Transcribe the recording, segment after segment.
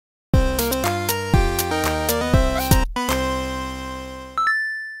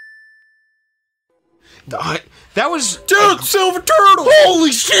That was... Dude, silver turtle!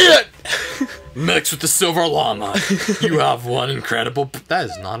 Holy shit! Mixed with the silver llama, you have one incredible... That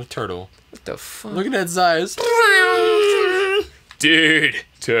is not a turtle. What the fuck? Look at its eyes. Dude,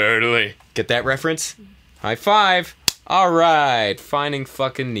 totally. Get that reference? High five. Alright, Finding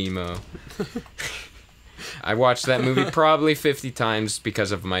fucking Nemo. I watched that movie probably 50 times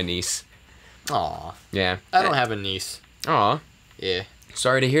because of my niece. Aw. Yeah. I don't have a niece. Aw. Yeah.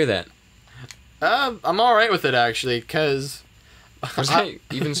 Sorry to hear that. I'm alright with it, actually, because... Was I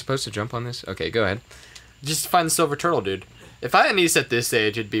even supposed to jump on this? Okay, go ahead. Just find the silver turtle, dude. If I had a niece at this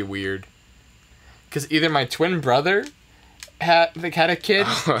age, it'd be weird. Because either my twin brother had a kid,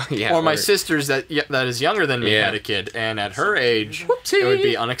 yeah, or my sister's that is younger than me had a kid, and at her age, it would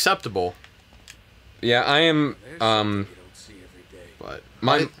be unacceptable. Yeah, I am, But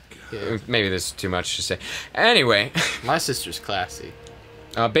maybe this is too much to say. Anyway. My sister's classy.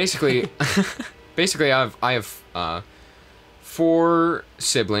 Basically, I have 4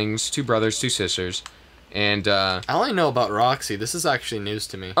 siblings, 2 brothers, 2 sisters, and I only know about Roxy. This is actually news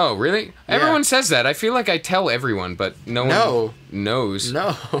to me. Oh, really? Yeah. Everyone says that. I feel like I tell everyone, but no one knows.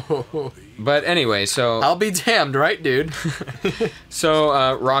 No. But anyway, so... I'll be damned, right, dude?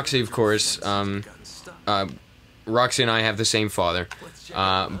 So, Roxy, of course, Roxy and I have the same father,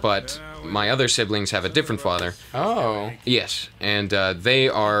 but my other siblings have a different father. Oh. Yes, and they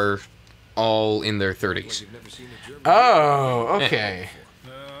are all in their 30s. Oh, okay.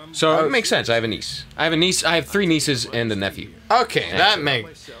 So it makes sense. I have a niece. I have 3 nieces and a nephew. Okay, that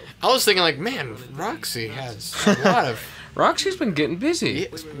makes... I was thinking, like, man, Roxy has a lot of... Roxy's been getting busy.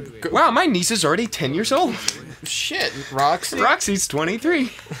 Wow, my niece is already 10 years old. Shit, Roxy. Roxy's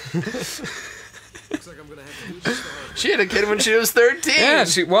 23. She had a kid when she was 13. Yeah,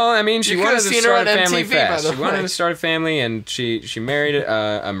 she wanted to start a family fast. She wanted to start a family, and she married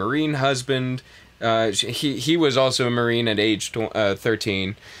a Marine husband. He was also a Marine at age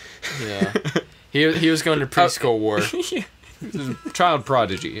 13. Yeah. He was going to preschool war. Yeah. He was a child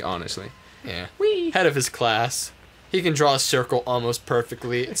prodigy, honestly. Yeah. Head of his class. He can draw a circle almost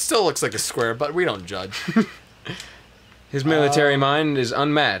perfectly. It still looks like a square, but we don't judge. His military mind is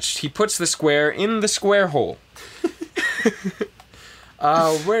unmatched. He puts the square in the square hole.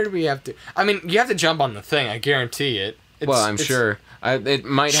 Where do we have to... I mean, you have to jump on the thing, I guarantee it. Well, I'm sure. It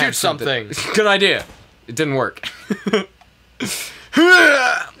might have something. Good idea. It didn't work.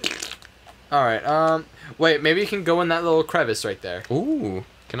 Alright, wait, maybe you can go in that little crevice right there. Ooh.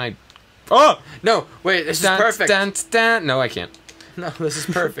 Can I... Oh! No, wait, this is perfect. No, I can't. No, this is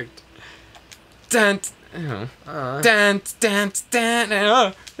perfect. Oh,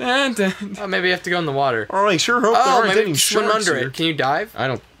 maybe you have to go in the water. Oh, I sure hope there aren't maybe any swim sharks under here. it. Can you dive? I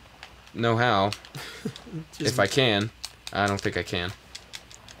don't know how. If I can. I don't think I can.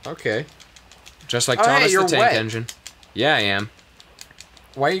 Okay. Just like Thomas you're the Tank wet. Engine. Yeah, I am.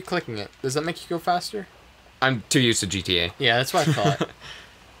 Why are you clicking it? Does that make you go faster? I'm too used to GTA. Yeah, that's what I thought.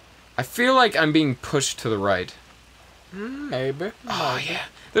 I feel like I'm being pushed to the right. Maybe. Oh, yeah.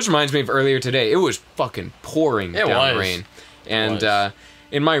 This reminds me of earlier today. It was fucking pouring down rain. And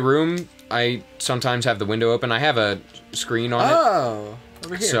in my room, I sometimes have the window open. I have a screen on it. Oh,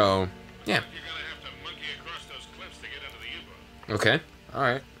 over here. So, yeah. Okay.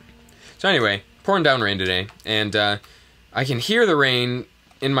 Alright. So anyway, pouring down rain today. And I can hear the rain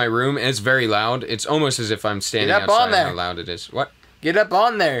in my room, and it's very loud. It's almost as if I'm standing outside how loud it is. What? Get up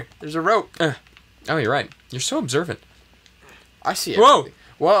on there. There's a rope. Oh, you're right. You're so observant. I see it. Whoa!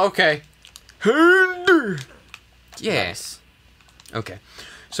 Well, okay. Yes. Okay.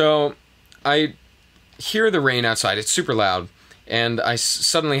 So, I hear the rain outside. It's super loud. And I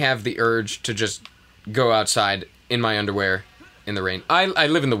suddenly have the urge to just go outside in my underwear in the rain. I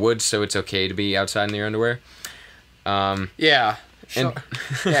live in the woods, so it's okay to be outside in your underwear. Yeah. Sure.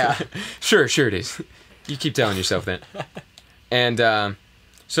 Yeah. Sure it is. You keep telling yourself that. And,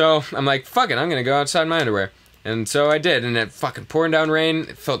 so, I'm like, fuck it, I'm gonna go outside in my underwear. And so I did, and it fucking pouring down rain.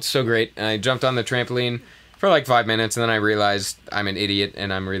 It felt so great. And I jumped on the trampoline for like 5 minutes, and then I realized I'm an idiot,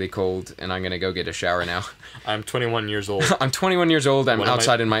 and I'm really cold, and I'm gonna go get a shower now. I'm 21 years old. I'm 21 years old. I'm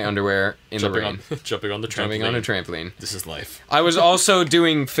outside in my underwear in the rain. Jumping on the trampoline. Jumping on a trampoline. This is life. I was also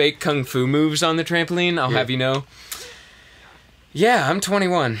doing fake kung fu moves on the trampoline, I'll have you know. Yeah, I'm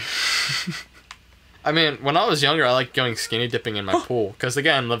 21. I mean, when I was younger, I liked going skinny dipping in my pool. Because,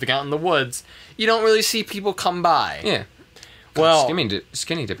 again, living out in the woods, you don't really see people come by. Yeah. Well,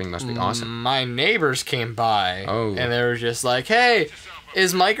 skinny dipping must be awesome. My neighbors came by. Oh. And they were just like, hey,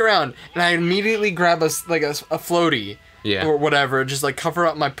 is Mike around? And I immediately grab a floaty. Yeah. Or whatever, just, like, cover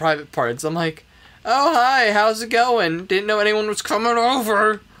up my private parts. I'm like, oh, hi, how's it going? Didn't know anyone was coming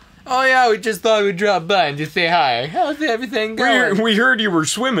over. Oh yeah, we just thought we'd drop by and just say hi. How's everything going? We heard you were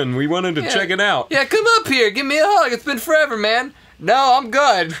swimming. We wanted to check it out. Yeah, come up here. Give me a hug. It's been forever, man. No, I'm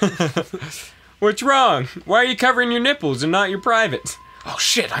good. What's wrong? Why are you covering your nipples and not your privates? Oh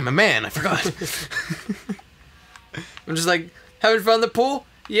shit, I'm a man. I forgot. I'm just like, having fun in the pool?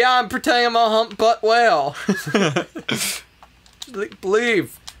 Yeah, I'm pretending I'm a hump butt whale.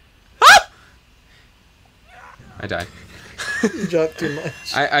 Believe. I died. You dropped too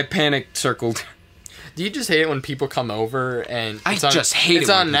much. I panicked circled. Do you just hate it when people come over and just hate it it's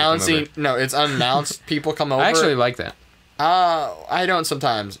when unannouncing? people come over. No, it's unannounced. People come over. I actually like that. I don't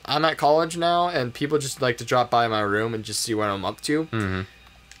sometimes. I'm at college now, and people just like to drop by my room and just see what I'm up to.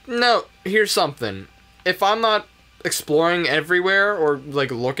 Mm-hmm. No, here's something. If I'm not exploring everywhere or like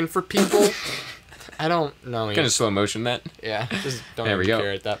looking for people, I don't know. Gonna slow motion that. Yeah, just don't There we even go.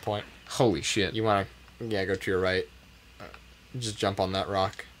 care at that point. Holy shit. You wanna, go to your right. Just jump on that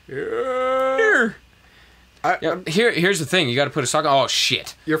rock. Here. Here's the thing. You got to put a sock. Oh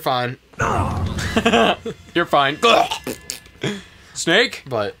shit. You're fine. You're fine. Snake.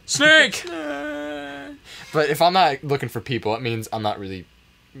 But Snake. but if I'm not looking for people, it means I'm not really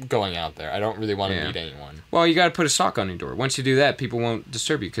going out there. I don't really want to meet anyone. Well, you got to put a sock on your door. Once you do that, people won't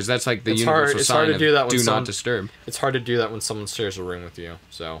disturb you because that's like the universal It's sign hard to of do that when do not disturb. It's hard to do that when someone shares a room with you.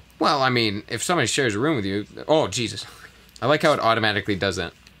 So. Well, I mean, if somebody shares a room with you, oh Jesus, I like how it automatically does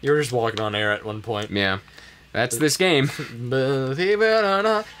that. You were just walking on air at one point. Yeah, that's this game. Believe it or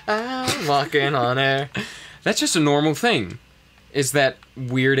not, I'm walking on air. That's just a normal thing. Is that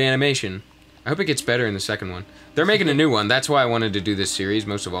weird animation? I hope it gets better in the second one. They're making a new one. That's why I wanted to do this series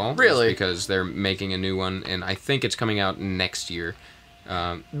most of all. Really? Because they're making a new one, and I think it's coming out next year.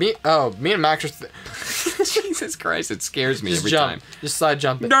 Me and Max are... Jesus Christ, it scares me just every jump. time. Just side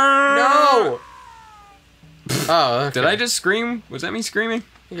jump it. No! Oh, okay. Did I just scream? Was that me screaming?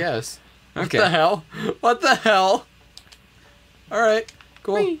 Yes. Okay. What the hell? What the hell? Alright,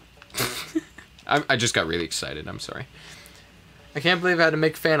 cool. I just got really excited. I'm sorry. I can't believe I had to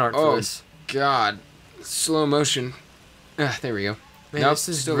make fan art for this. God. Slow motion. There we go. Man, Nope, this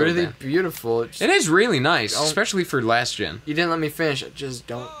is still a little really bad. beautiful. It is really nice, especially for last gen. You didn't let me finish. I just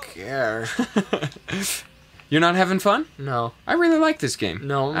don't care. You're not having fun? No. I really like this game.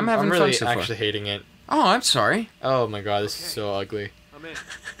 No, I'm having really fun so far. actually hating it. Oh, I'm sorry. Oh my god, this is so ugly.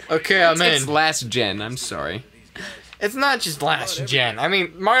 Okay, I'm in. It's last gen. I'm sorry. It's not just last gen. I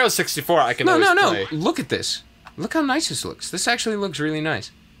mean, Mario 64 I can always play. No. Look at this. Look how nice this looks. This actually looks really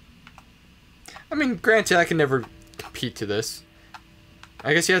nice. I mean, granted, I can never compete to this.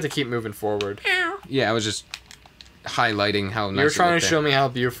 I guess you have to keep moving forward. Yeah, I was just highlighting how nice You're trying it to show me how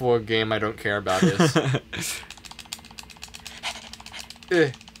beautiful a game I don't care about is.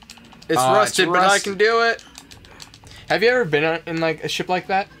 It's rusted, but I can do it. Have you ever been in like a ship like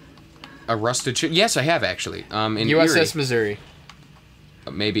that? A rusted ship? Yes, I have actually. In USS Erie. Missouri.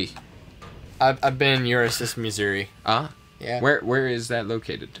 Maybe. I've been in USS Missouri. Yeah. Where is that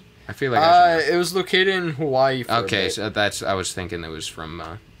located? I feel like it was located in Hawaii for a Okay, bit. so that's I was thinking it was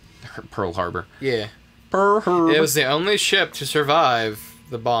from Pearl Harbor. Yeah. Pearl Harbor. It was the only ship to survive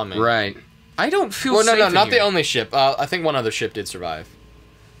the bombing. Right. I don't feel Well, safe no, in not the here. only ship. I think one other ship did survive.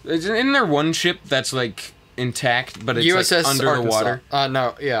 Isn't there one ship that's like intact, but it's USS like under Arkansas. the water?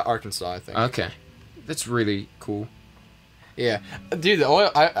 No, yeah, Arkansas, I think. Okay. That's really cool. Yeah. Dude, the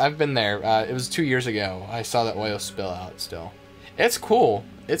oil, I've been there. It was 2 years ago. I saw that oil spill out still. It's cool.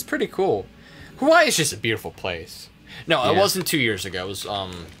 It's pretty cool. Hawaii is just a beautiful place. No, it wasn't 2 years ago. It was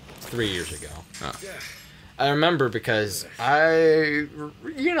 3 years ago. Oh. I remember because I'm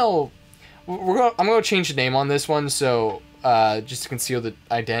gonna change the name on this one, so just to conceal the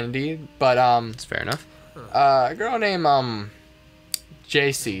identity. But That's fair enough. a girl named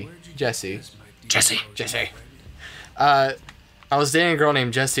Jessie. I was dating a girl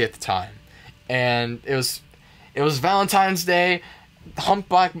named Jessie at the time, and it was Valentine's Day.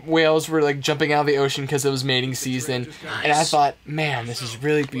 Humpback whales were like jumping out of the ocean because it was mating season, and I thought, man, this is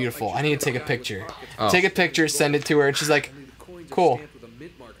really beautiful. I need to take a picture. Take a picture, send it to her, and she's like, cool.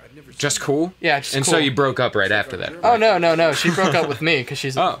 Just cool? Yeah, just And cool. so you broke up right after that. Oh no! She broke up with me because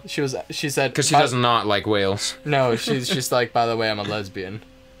she said Because she does not like whales. No, she's just like, by the way, I'm a lesbian.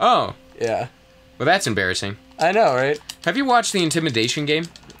 Oh. Yeah. Well, that's embarrassing. I know, right? Have you watched The Intimidation Game?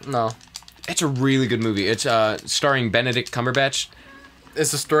 No. It's a really good movie. It's starring Benedict Cumberbatch.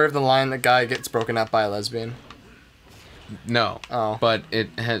 It's the story of the line that guy gets broken up by a lesbian. No. Oh. But it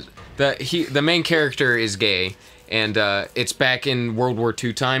has the main character is gay, and it's back in World War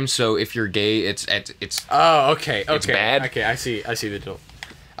II times. So if you're gay, it's Oh, okay. It's bad. Okay, I see the deal.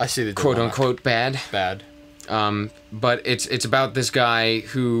 I see the quote dilemma. unquote bad. Bad. But it's about this guy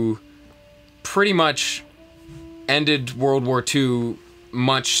who pretty much ended World War II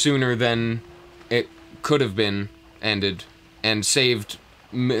much sooner than it could have been ended, and saved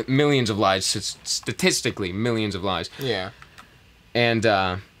millions of lives, statistically millions of lives. Yeah. And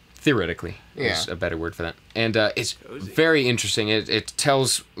theoretically is a better word for that. And it's very interesting. It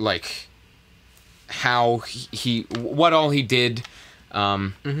tells like how he what all he did.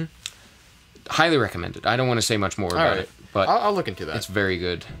 Highly recommended. I don't want to say much more about it, but I'll look into that. It's very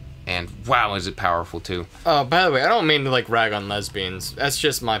good. And wow, is it powerful too. Oh, by the way, I don't mean to like rag on lesbians. That's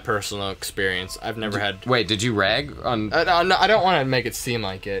just my personal experience. I've never had... Wait, did you rag on... No, I don't want to make it seem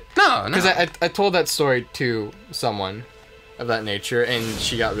like it. No. Because I told that story to someone of that nature, and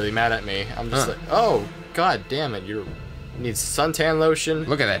she got really mad at me. I'm just like, oh, god damn it, you need suntan lotion.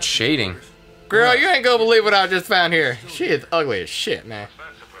 Look at that shading. Girl, you ain't gonna believe what I just found here. She is ugly as shit, man.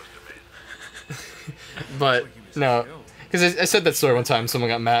 But, no. Because I said that story one time, someone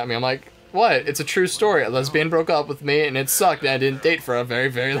got mad at me. I'm like, what? It's a true story. A lesbian broke up with me, and it sucked, and I didn't date for a very,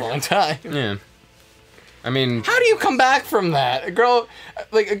 very long time. Yeah. I mean... How do you come back from that? A girl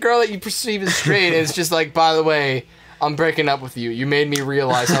that you perceive as straight is just like, by the way, I'm breaking up with you. You made me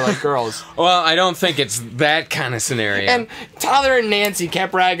realize I like girls. Well, I don't think it's that kind of scenario. And Tyler and Nancy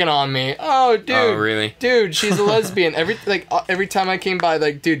kept ragging on me. Oh, dude. Oh, really? Dude, she's a lesbian. Every time I came by,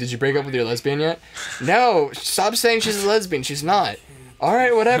 like, dude, did you break up with your lesbian yet? No, stop saying she's a lesbian. She's not. All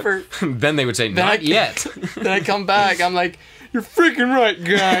right, whatever. Then they would say, not yet. Then I come back. I'm like, you're freaking right,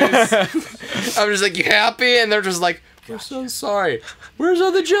 guys. I'm just like, you happy? And they're just like, we're so sorry. Where's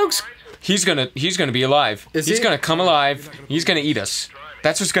all the jokes? He's gonna be alive. He's gonna come alive. He's gonna eat us.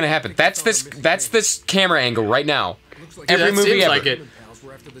 That's what's gonna happen. That's this camera angle right now. Every movie ever. Like it.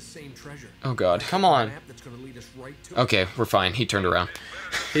 Oh god. Come on. Okay, we're fine. He turned around.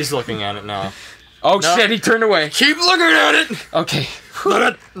 He's looking at it now. Oh no. Shit, he turned away. Keep looking at it! Okay.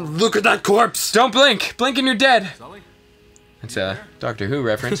 Look at that corpse! Don't blink! Blink and you're dead! That's a Doctor Who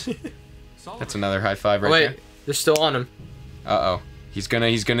reference. That's another high five right there. Wait, they're still on him. Uh-oh. He's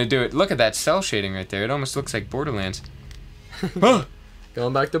gonna do it. Look at that cell shading right there. It almost looks like Borderlands.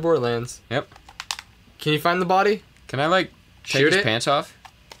 Going back to Borderlands. Yep. Can you find the body? Can I, like, take Shoot his it? pants off?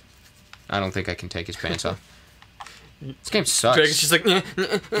 I don't think I can take his pants off. This game sucks. Dragon's just like,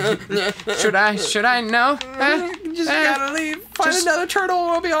 Should I? No? just gotta leave. Find another turtle,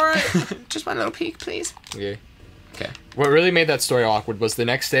 we'll be alright. Just one little peek, please. Yeah. Okay. What really made that story awkward was the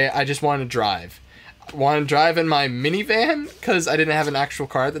next day I just wanted to drive. I wanted to drive in my minivan, because I didn't have an actual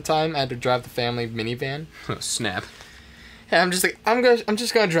car at the time. I had to drive the family minivan. Oh, snap. And I'm just like, I'm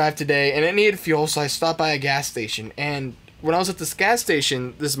just gonna drive today, and it needed fuel, so I stopped by a gas station, and when I was at this gas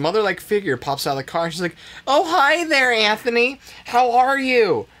station, this mother-like figure pops out of the car, and she's like, oh, hi there, Anthony. How are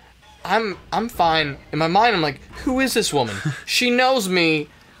you? I'm fine. In my mind, I'm like, who is this woman? She knows me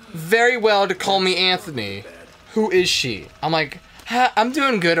very well to call me Anthony. Who is she? I'm like, I'm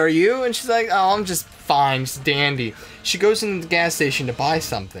doing good, are you? And she's like, oh, I'm just fine, just dandy. She goes into the gas station to buy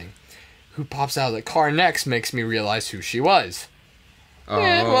something. Who pops out of the car next makes me realize who she was. Oh.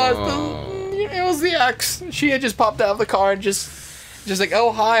 It was the ex. She had just popped out of the car and just like,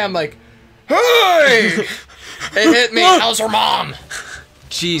 oh, hi. I'm like, hey! It hit me. How's her mom?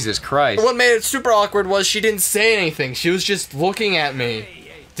 Jesus Christ. What made it super awkward was she didn't say anything. She was just looking at me.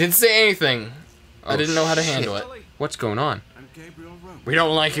 Didn't say anything. I didn't know how to handle it. What's going on? We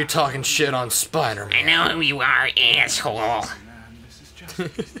don't like you talking shit on Spider-Man. I know who you are, asshole.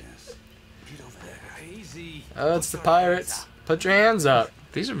 Oh, it's the pirates. Put your hands up.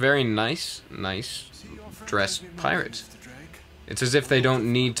 These are very nice dressed pirates. It's as if they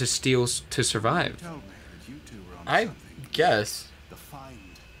don't need to steal to survive. I guess.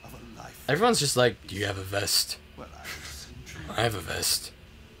 Everyone's just like, do you have a vest? I have a vest.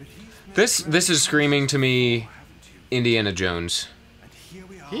 This is screaming to me Indiana Jones.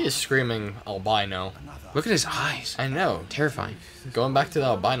 He is screaming albino. Look at his eyes. I know. Terrifying. Going back to the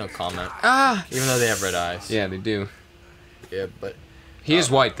albino comment. Ah! Even though they have red eyes. Yeah, they do. Yeah, but... He is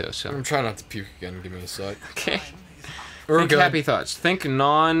white, though, so... I'm trying not to puke again. Give me a sec. Okay. We're Think good. happy thoughts. Think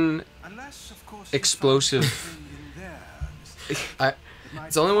non-explosive...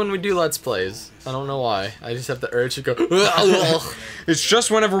 It's only when we do Let's Plays. I don't know why. I just have the urge to go... It's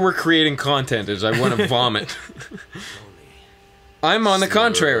just whenever we're creating content is I want to vomit. I'm on the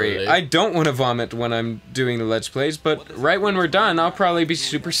contrary. I don't want to vomit when I'm doing the Let's Plays, but right when we're done, I'll probably be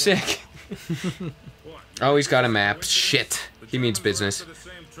super sick. Oh, he's got a map. Shit. He means business.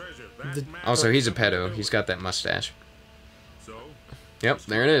 Also, he's a pedo. He's got that mustache. Yep,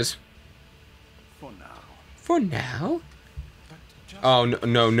 there it is. For now? Oh,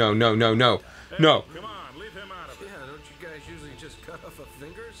 no.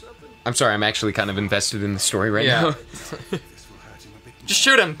 I'm sorry, I'm actually kind of invested in the story right Yeah. now. Just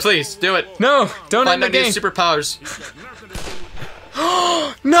shoot him, please. Do it. No, don't end Find the out his game. superpowers.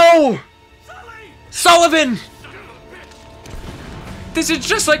 No! Sullivan! This is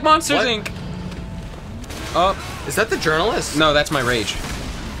just like Monsters, What? Inc. Oh, Is that the journalist? no, that's my rage.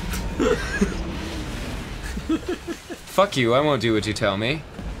 Fuck you, I won't do what you tell me.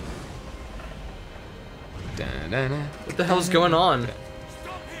 Da-da-da. What the hell's going on?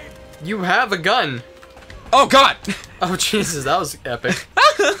 You have a gun. Oh god! Oh Jesus, that was epic.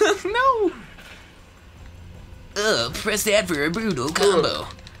 No! Press that for a brutal combo.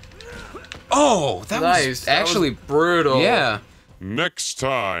 Oh, that Nice. was That actually was brutal. yeah. Next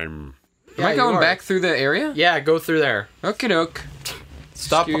time. Am I you going are. back through the area? Yeah, go through there. Okie doke.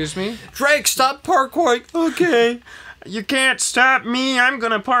 Stop. Excuse me? Drake, stop parkouring. Okay. You can't stop me. I'm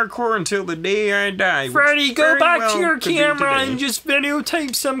gonna parkour until the day I die. Freddy, go back to your camera and just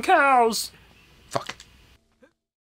videotape some cows. Fuck.